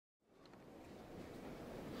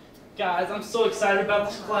Guys, I'm so excited about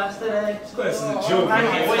this class today. This class is a joke. I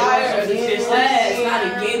can't wait to this class.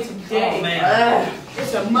 Not again today. Oh, man.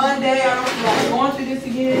 It's a Monday. I don't feel like going through this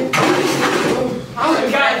again. I'm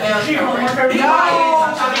guys, do your homework every day.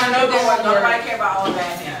 Nobody care about all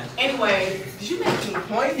that. Anyway, did you make any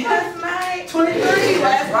points last night? 23.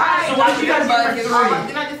 That's right. So what did you guys get for 3?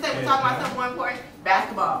 Didn't I just say we're talking about something more important?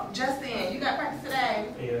 Basketball. Justin, you got practice today.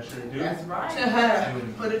 Yeah, I sure do. That's right.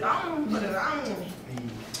 Put it on. Put it on.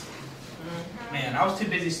 Man, I was too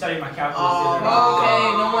busy studying my calculus. Oh,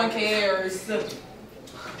 okay. No one cares.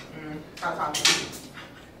 I'll talk to you.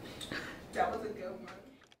 That was a good one.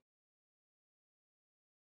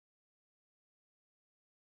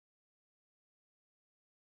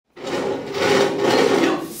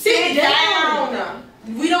 Sit down.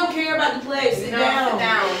 We don't care about the play. Sit down. Sit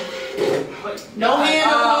down. No hand,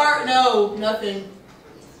 no heart, no nothing.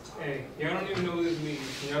 Hey, y'all don't even know what this means.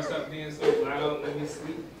 Can y'all stop being so loud and let me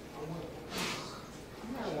sleep?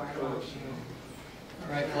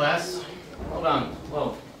 Alright, class. Hold on.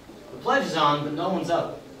 Whoa. The pledge is on, but no one's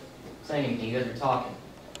up saying anything. You guys are talking.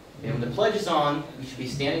 Okay, when the pledge is on, you should be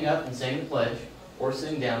standing up and saying the pledge, or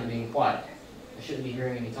sitting down and being quiet. I shouldn't be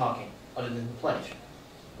hearing any talking, other than the pledge.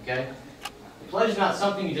 Okay? The pledge is not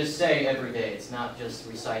something you just say every day. It's not just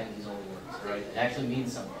reciting these old words, right? It actually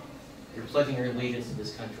means something. You're pledging your allegiance to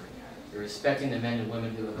this country. You're respecting the men and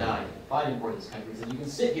women who have died fighting for this country so that you can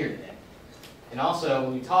sit here today. And also,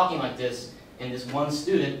 when you're talking like this, and this one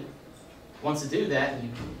student wants to do that, and you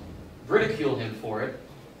ridicule him for it,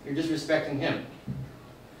 you're disrespecting him.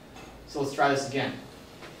 So let's try this again.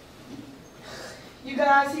 You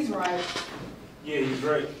guys, he's right. Yeah, he's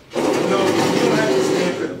right. You know, you don't have to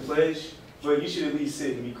stand for the pledge, but you should at least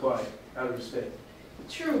sit and be quiet, out of respect.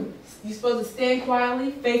 True. You're supposed to stand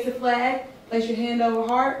quietly, face the flag, place your hand over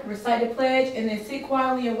heart, recite the pledge, and then sit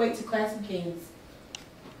quietly and wait till class begins.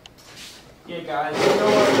 Yeah, guys, you know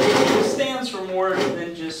what? It stands for more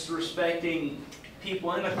than just respecting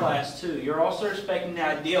people in the class, too. You're also respecting the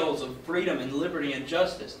ideals of freedom and liberty and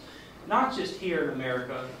justice. Not just here in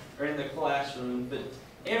America or in the classroom, but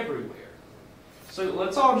everywhere. So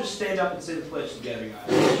let's all just stand up and say the pledge together,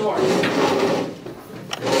 guys. Sure.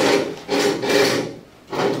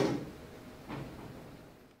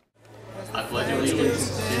 I pledge allegiance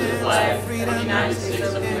to the flag of the United States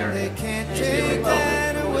of America and to the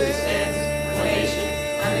republic for which it stands, one nation,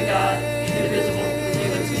 under God, indivisible, with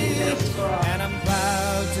liberty and justice for all. And I'm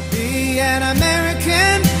proud to be an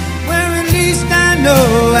American, where at least I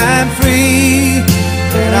know I'm free.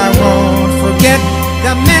 But I won't forget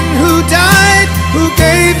the men who died, who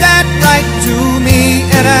gave that right to me.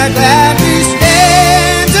 And I gladly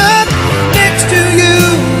stand up next to you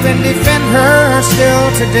and defend her still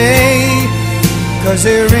today. 'Cause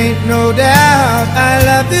there ain't no doubt I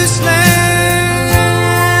love this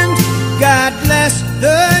land. God bless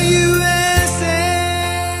the U.S.